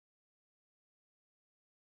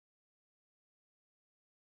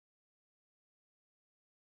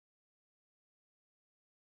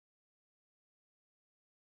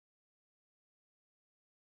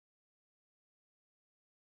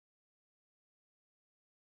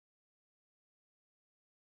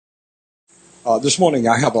This morning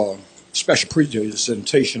I have a special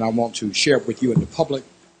presentation I want to share with you in the public.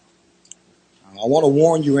 I want to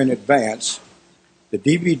warn you in advance, the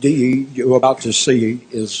DVD you're about to see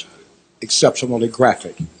is exceptionally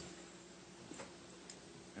graphic.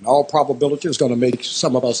 In all probability, it's going to make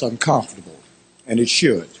some of us uncomfortable, and it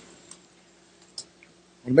should.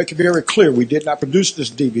 I want to make it very clear, we did not produce this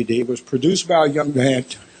DVD. It was produced by a young man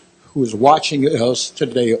who is watching us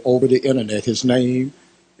today over the internet. His name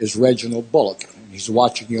is Reginald Bullock, and he's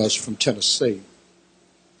watching us from Tennessee.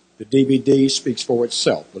 The DVD speaks for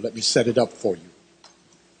itself, but let me set it up for you.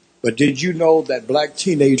 But did you know that black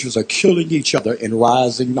teenagers are killing each other in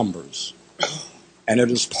rising numbers? And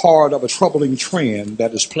it is part of a troubling trend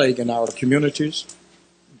that is plaguing our communities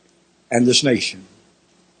and this nation.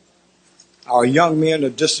 Our young men are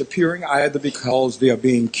disappearing either because they are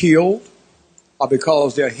being killed or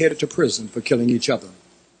because they are headed to prison for killing each other.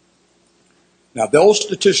 Now, those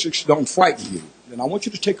statistics don't frighten you. And I want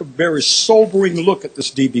you to take a very sobering look at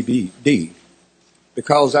this DVD.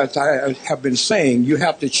 Because as I have been saying, you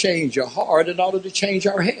have to change your heart in order to change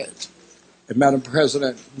our heads. And Madam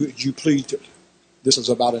President, would you please, this is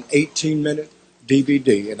about an 18-minute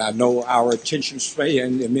DVD, and I know our attention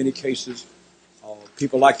span, in many cases,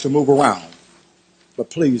 people like to move around. But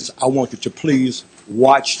please, I want you to please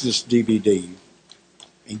watch this DVD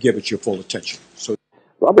and give it your full attention. So,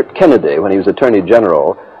 Robert Kennedy, when he was Attorney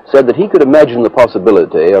General, said that he could imagine the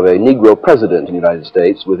possibility of a Negro president in the United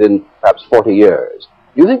States within perhaps 40 years.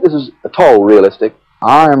 Do you think this is at all realistic?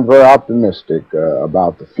 I am very optimistic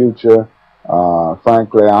about the future.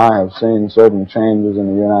 Frankly, I have seen certain changes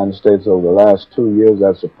in the United States over the last 2 years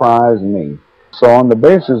that surprised me. So on the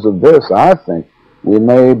basis of this, I think we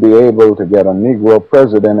may be able to get a Negro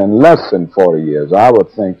president in less than 40 years. I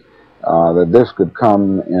would think that this could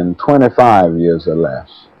come in 25 years or less.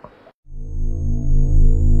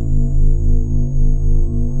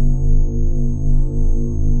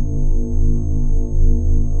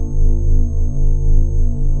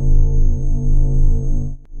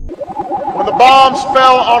 When the bombs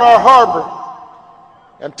fell on our harbor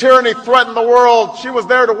and tyranny threatened the world, she was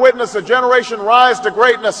there to witness a generation rise to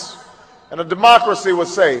greatness and a democracy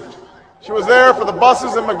was saved. She was there for the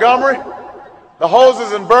buses in Montgomery, the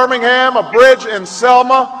hoses in Birmingham, a bridge in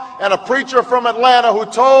Selma, and a preacher from Atlanta who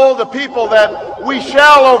told the people that we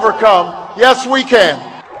shall overcome. Yes, we can.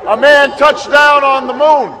 A man touched down on the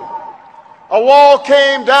moon. A wall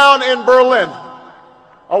came down in Berlin.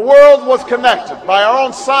 A world was connected by our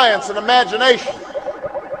own science and imagination.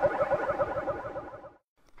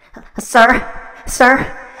 Sir,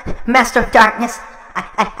 Master of Darkness,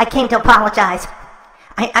 I came to apologize.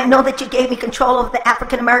 I know that you gave me control of the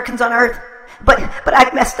African Americans on Earth, but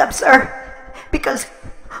I've messed up, sir, because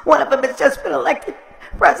one of them has just been elected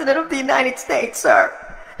President of the United States, sir.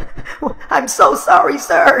 I'm so sorry,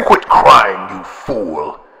 sir. Quit crying, you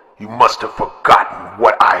fool. You must have forgotten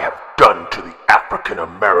what I have done to the African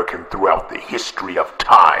American throughout the history of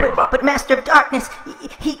time. But Master of Darkness,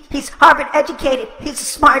 he's Harvard educated. He's a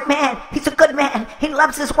smart man. He's a good man. He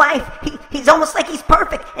loves his wife. He's almost like he's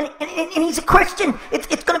perfect. And he's a Christian.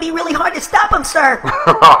 It's going to be really hard to stop him, sir.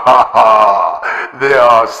 There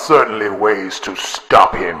are certainly ways to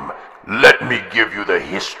stop him. Let me give you the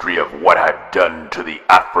history of what I've done to the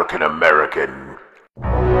African American.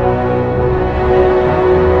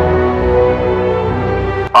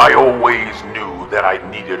 I always knew that I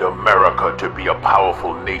needed America to be a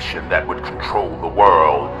powerful nation that would control the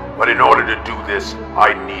world. But in order to do this,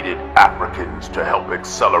 I needed Africans to help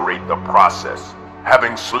accelerate the process.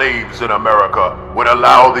 Having slaves in America would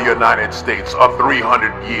allow the United States a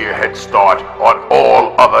 300-year head start on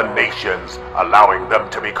all other nations, allowing them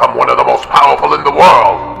to become one of the most powerful in the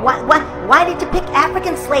world. Why did you pick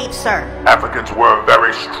African slaves, sir? Africans were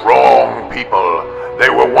very strong people. They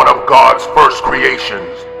were one of God's first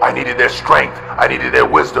creations. I needed their strength, I needed their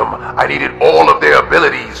wisdom, I needed all of their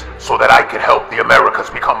abilities so that I could help the Americas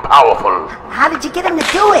become powerful. How did you get them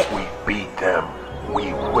to do it? We beat them, we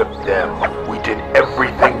whipped them, we did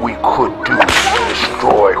everything we could do to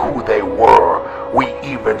destroy who they were. We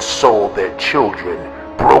even sold their children,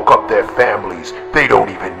 broke up their families. They don't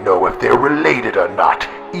even know if they're related or not,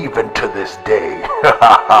 even to this day.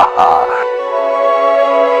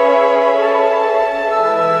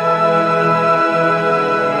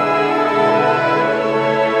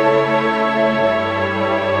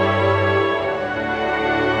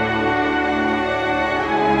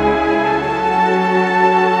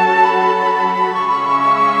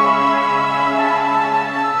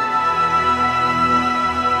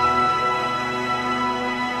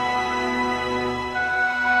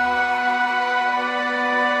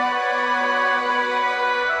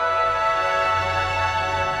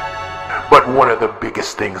 But one of the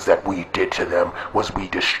biggest things that we did to them was we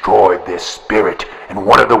destroyed their spirit. And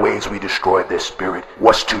one of the ways we destroyed their spirit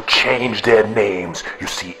was to change their names. You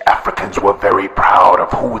see, Africans were very proud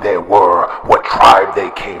of who they were, what tribe they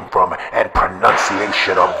came from, and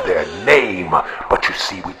pronunciation of their name. But you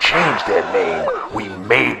see, we changed their name. We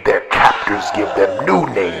made their captors give them new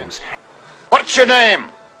names. What's your name?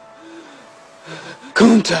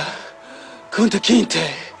 Kunta Kinte.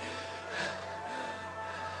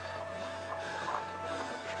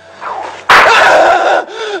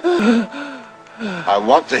 I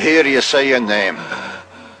want to hear you say your name.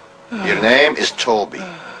 Your name is Toby.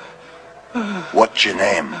 What's your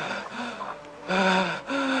name?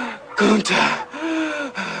 Kunta.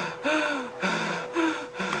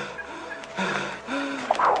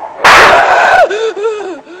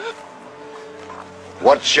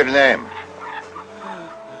 What's your name?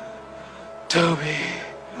 Toby.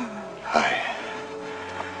 Hi.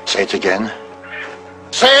 Say it again.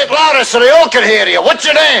 Say it louder so they all can hear you. What's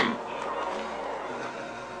your name?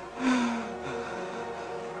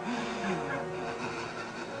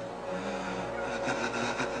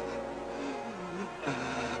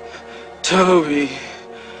 Toby.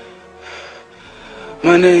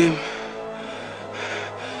 My name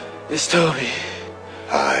is Toby.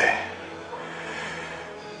 Hi.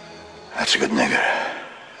 That's a good nigger.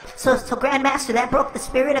 So Grandmaster, that broke the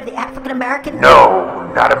spirit of the African American?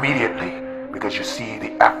 No, not immediately. Because you see,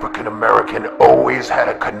 the African American always had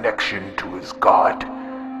a connection to his God.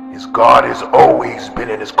 His God has always been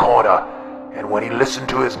in his corner. And when he listened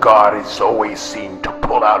to his God, he's always seemed to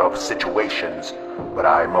pull out of situations. But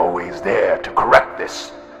I'm always there to correct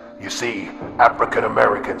this. You see, African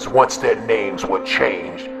Americans, once their names were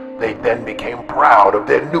changed, they then became proud of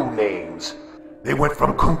their new names. They went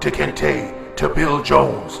from Kunta Kinte to Bill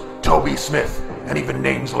Jones, Toby Smith, and even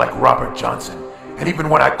names like Robert Johnson. And even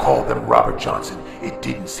when I called them Robert Johnson, it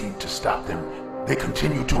didn't seem to stop them. They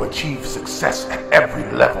continued to achieve success at every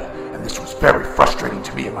level, and this was very frustrating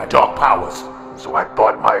to me in my dark powers. So I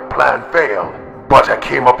thought my plan failed. But I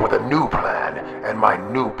came up with a new plan, and my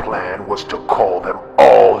new plan was to call them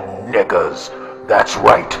all niggers. That's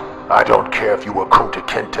right. I don't care if you were Kunta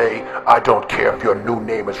Kinte. I don't care if your new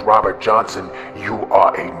name is Robert Johnson. You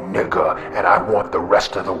are a nigger, and I want the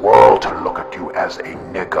rest of the world to look at you as a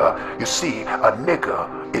nigger. You see, a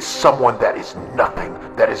nigger is someone that is nothing,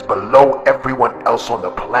 that is below everyone else on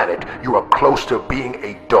the planet. You are close to being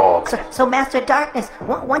a dog. So Master Darkness,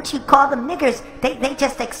 once you call them niggers, they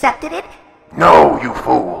just accepted it? No, you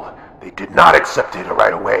fool. They did not accept it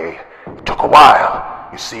right away. It took a while.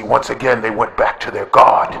 You see, once again, they went back to their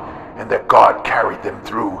God. And their God carried them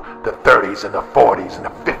through the 30s and the 40s and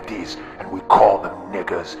the 50s, and we called them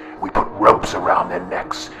niggers. We put ropes around their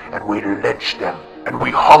necks, and we lynched them, and we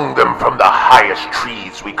hung them from the highest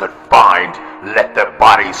trees we could find, let their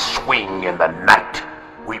bodies swing in the night.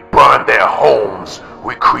 We burned their homes.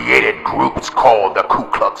 We created groups called the Ku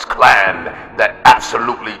Klux Klan that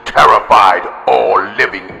absolutely terrified all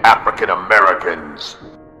living African Americans.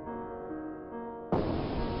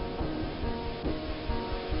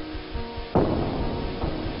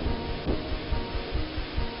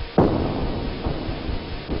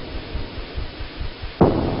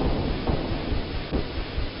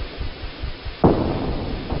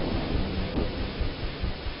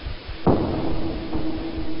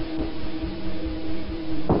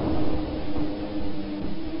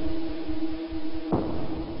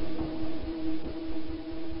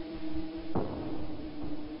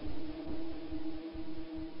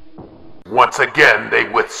 Once again, they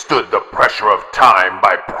withstood the pressure of time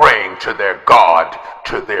by praying to their God,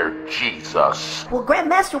 to their Jesus. Well,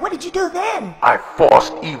 Grandmaster, what did you do then? I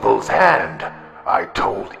forced evil's hand. I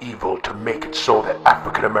told evil to make it so that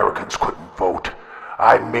African Americans couldn't vote.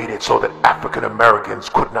 I made it so that African Americans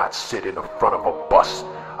could not sit in the front of a bus.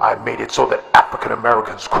 I made it so that African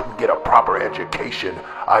Americans couldn't get a proper education.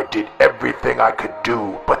 I did everything I could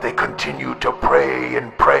do, but they continued to pray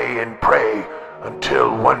and pray and pray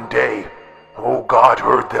until one day, oh, God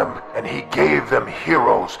heard them, and he gave them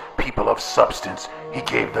heroes, people of substance. He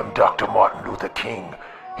gave them Dr. Martin Luther King.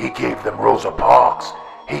 He gave them Rosa Parks.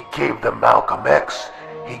 He gave them Malcolm X.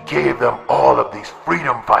 He gave them all of these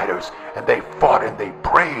freedom fighters, and they fought and they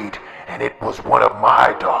prayed, and it was one of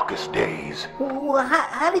my darkest days. Well,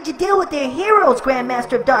 how did you deal with their heroes,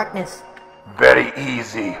 Grandmaster of Darkness? Very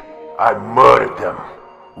easy. I murdered them.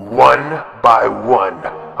 One by one,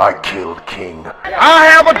 I killed King. I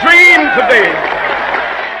have a dream today.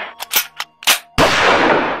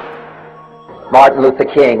 Martin Luther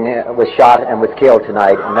King was shot and was killed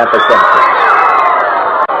tonight in Memphis, Tennessee.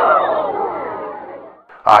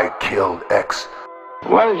 I killed X.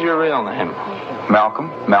 What is your real name?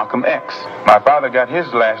 Malcolm X. My father got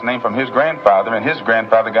his last name from his grandfather, and his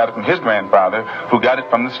grandfather got it from his grandfather, who got it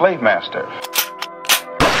from the slave master.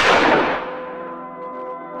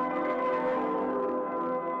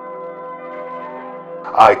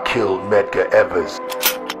 I killed Medgar Evers.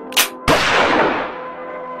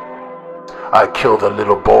 I killed a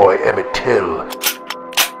little boy, Emmett Till.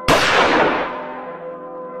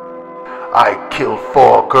 I killed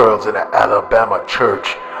 4 girls in an Alabama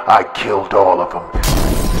church. I killed all of them.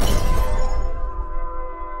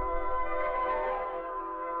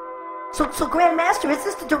 So Grandmaster, is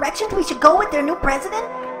this the direction we should go with their new president?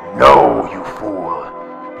 No, you fool.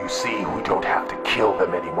 You see, we don't have to kill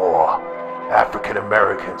them anymore. African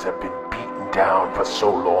Americans have been beaten down for so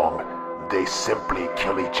long, they simply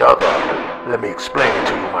kill each other. Let me explain it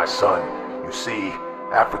to you, my son. You see,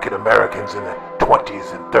 African Americans in the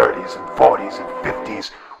 20s and 30s and 40s and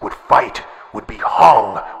 50s would fight, would be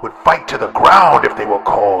hung, would fight to the ground if they were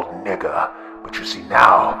called nigger. But you see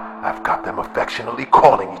now, I've got them affectionately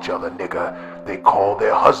calling each other nigger. They call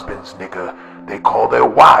their husbands nigger. They call their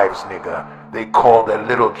wives nigger. They call their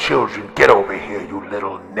little children, get over here, you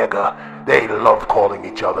little nigger. They love calling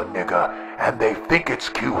each other nigger, and they think it's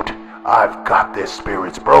cute. I've got their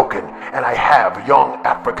spirits broken, and I have young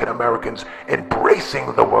African Americans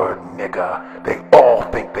embracing the word nigger. They all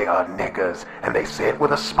think they are niggers, and they say it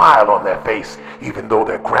with a smile on their face, even though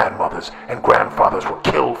their grandmothers and grandfathers were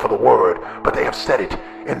killed for the word, but they have said it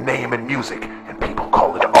in name and music, and people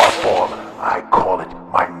call it art form. I call it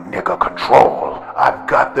my nigger control. I've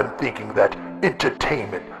got them thinking that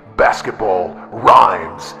entertainment, basketball,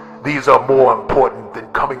 rhymes, these are more important than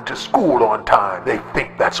coming to school on time. They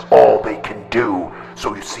think that's all they can do.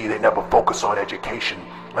 So you see, they never focus on education.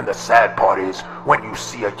 And the sad part is, when you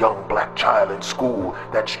see a young black child in school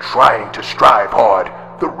that's trying to strive hard,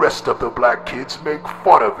 the rest of the black kids make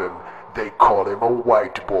fun of him. They call him a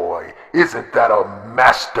white boy. Isn't that a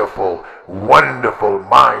masterful, wonderful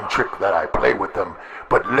mind trick that I play with them?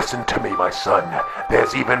 But listen to me, my son.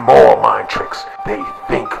 There's even more mind tricks. They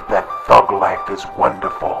think that thug life is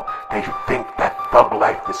wonderful. They think that thug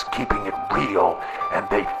life is keeping it real. And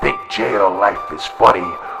they think jail life is funny.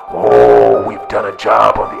 Oh, we've done a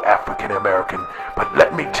job on the African American. But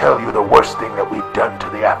let me tell you the worst thing that we've done to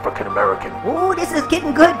the African American. Ooh, this is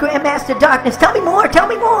getting good, Grandmaster Darkness. Tell me more, tell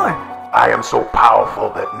me more. I am so powerful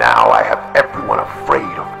that now I have everyone afraid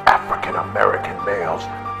of African American males.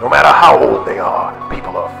 No matter how old they are,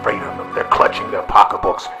 people are afraid of them. They're clutching their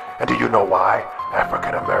pocketbooks. And do you know why?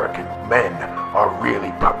 African American men are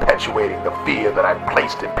really perpetuating the fear that I've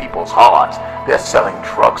placed in people's hearts. They're selling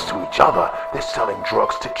drugs to each other. They're selling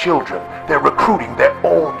drugs to children. They're recruiting their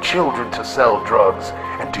own children to sell drugs.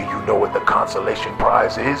 And do you know what the consolation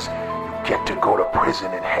prize is? Get to go to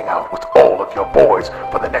prison and hang out with all of your boys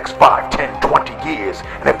for the next 5, 10, 20 years.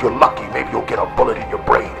 And if you're lucky, maybe you'll get a bullet in your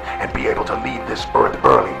brain and be able to leave this earth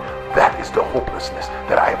early. That is the hopelessness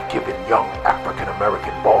that I have given young African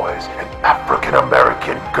American boys and African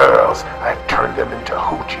American girls. I've turned them into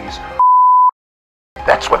hoochies.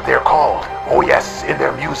 That's what they're called. Oh yes, in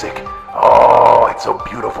their music. Oh, it's a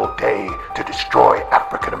beautiful day to destroy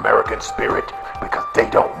African American spirit, because they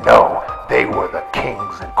don't know they were the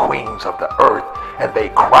kings and queens of the earth, and they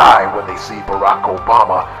cry when they see Barack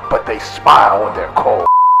Obama, but they smile when they're cold.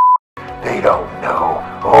 They don't know.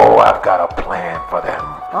 Oh, I've got a plan for them.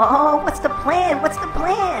 Oh, what's the plan? What's the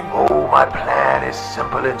plan? Oh, my plan is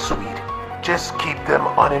simple and sweet. Just keep them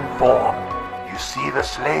uninformed. You see, the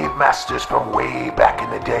slave masters from way back in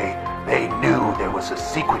the day, they knew there was a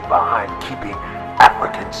secret behind keeping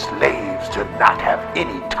African slaves to not have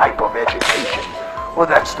any type of education. Well,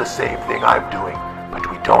 that's the same thing I'm doing, but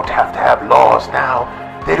we don't have to have laws now.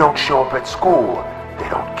 They don't show up at school. They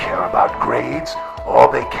don't care about grades. All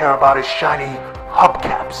they care about is shiny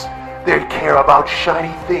hubcaps. They care about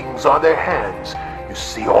shiny things on their hands. You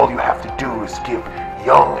see, all you have to do is give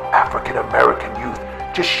young African American youth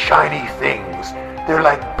just shiny things. They're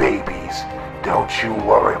like babies. Don't you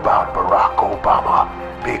worry about Barack Obama,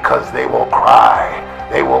 because they will cry.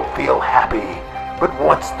 They will feel happy. But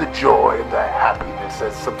once the joy and the happiness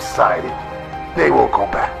has subsided, they will go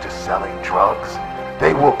back to selling drugs.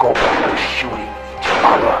 They will go back to shooting each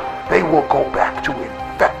other. They will go back to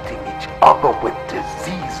infecting each other with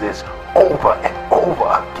diseases over and over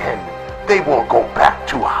again. They will go back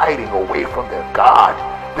to hiding away from their God.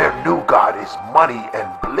 Their new God is money and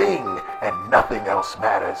bling, and nothing else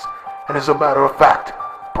matters. And as a matter of fact,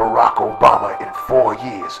 Barack Obama in 4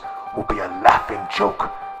 years will be a laughing joke,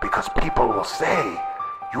 because people will say,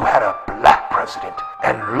 you had a black president,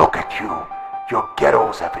 and look at you. Your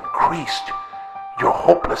ghettos have increased. Your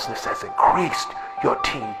hopelessness has increased. Your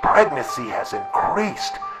teen pregnancy has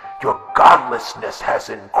increased. Your godlessness has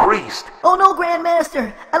increased. Oh no,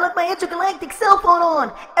 Grandmaster! I left my intergalactic cell phone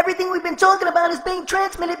on! Everything we've been talking about is being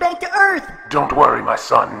transmitted back to Earth! Don't worry, my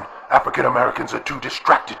son. African Americans are too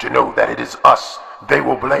distracted to know that it is us. They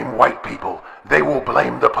will blame white people. They will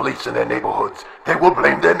blame the police in their neighborhoods. They will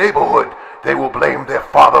blame their neighborhood. They will blame their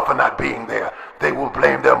father for not being there. They will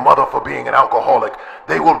blame their mother for being an alcoholic.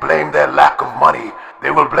 They will blame their lack of money.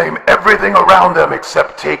 They will blame everything around them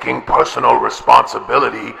except taking personal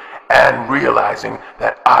responsibility and realizing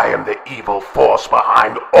that I am the evil force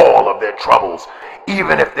behind all of their troubles.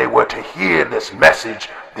 Even if they were to hear this message,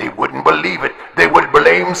 they wouldn't believe it. They would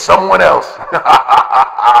blame someone else.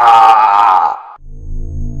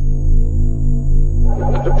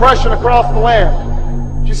 Depression across the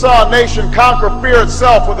land. She saw a nation conquer fear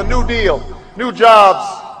itself with a new deal, new jobs,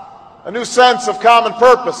 a new sense of common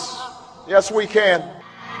purpose. Yes, we can.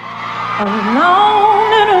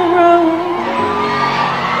 Alone in a room,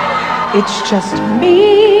 it's just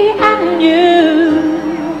me and you.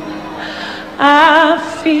 I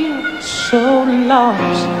feel so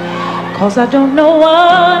lost, 'cause I don't know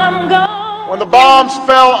what I'm going. When the bombs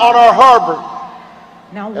fell on our harbor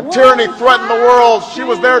and tyranny threatened the world, she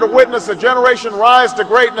was there to witness a generation rise to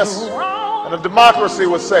greatness and a democracy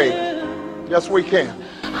was saved. Yes, we can.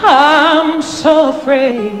 I'm so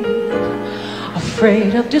afraid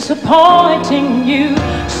of disappointing you,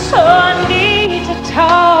 so I need to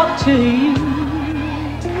talk to you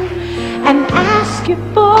and ask you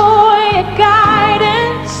for your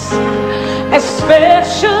guidance,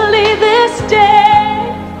 especially this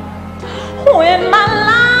day when my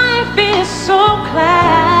life is so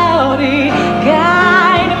cloudy.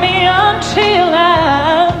 Guide me until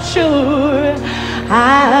I'm sure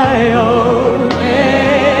I open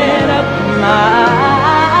up my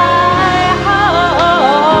heart.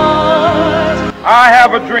 I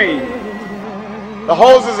have a dream. The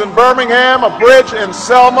hoses in Birmingham, a bridge in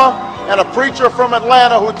Selma, and a preacher from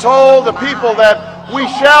Atlanta who told the people that we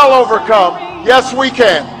shall overcome. Yes, we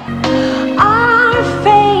can. Are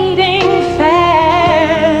fading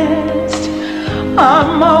fast.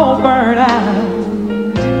 I'm all burned out,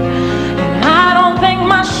 and I don't think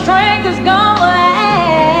my strength is gonna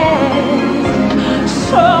last.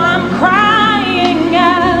 So I'm crying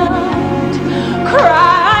out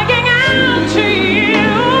to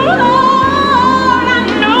you, Lord. I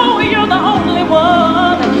know you're the only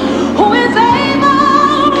one who is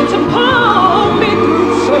able to pull me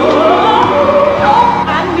through. So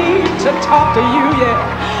I need to talk to you,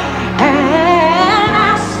 yeah, and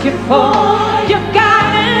ask you for your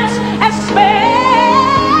guidance, especially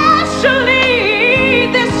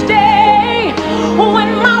this day when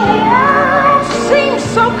my world seems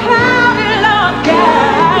so cloudy. Lord,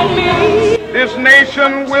 guide me. This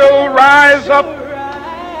nation will rise up,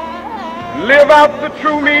 live out the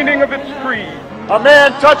true meaning of its creed. A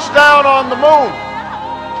man touched down on the moon.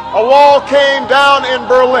 A wall came down in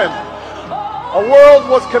Berlin. A world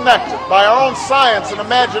was connected by our own science and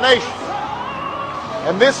imagination.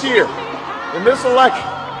 And this year, in this election,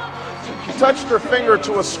 she touched her finger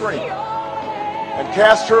to a screen and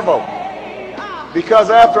cast her vote. Because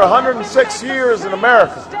after 106 years in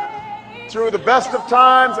America, through the best of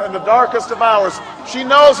times and the darkest of hours, she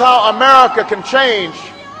knows how America can change.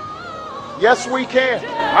 Yes, we can.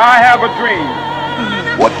 I have a dream.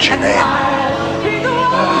 What's your name?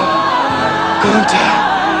 Gunther.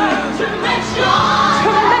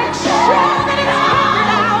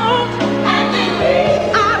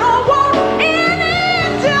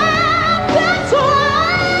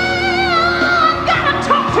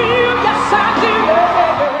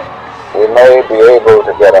 We may be able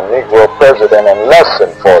to get a Negro president in less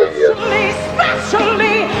than 40 years.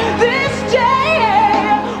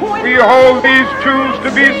 We hold these truths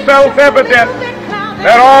to be self-evident,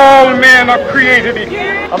 that all men are created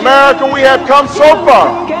equal. America, we have come so far.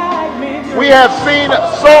 We have seen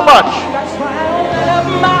so much.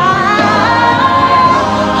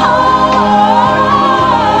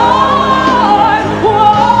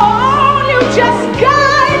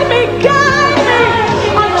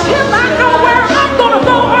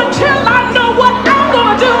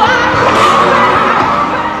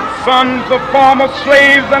 Sons of former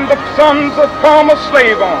slaves and the sons of former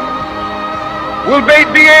slave owners will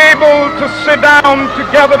be able to sit down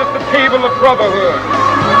together at the table of brotherhood.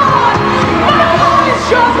 My heart is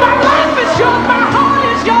yours, my life is yours, my heart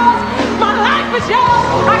is yours, my life is yours.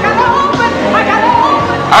 I gotta open.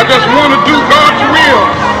 I just want to do God's will.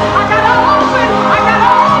 I gotta open.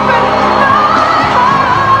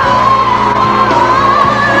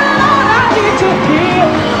 I need to hear.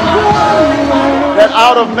 That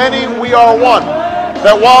out of many we are one.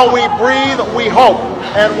 that while we breathe, we hope.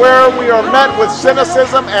 And where we are met with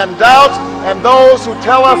cynicism and doubt, and those who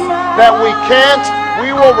tell us that we can't,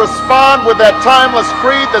 we will respond with that timeless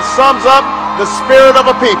creed that sums up the spirit of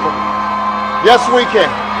a people. Yes, we can.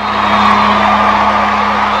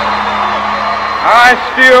 I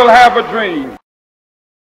still have a dream.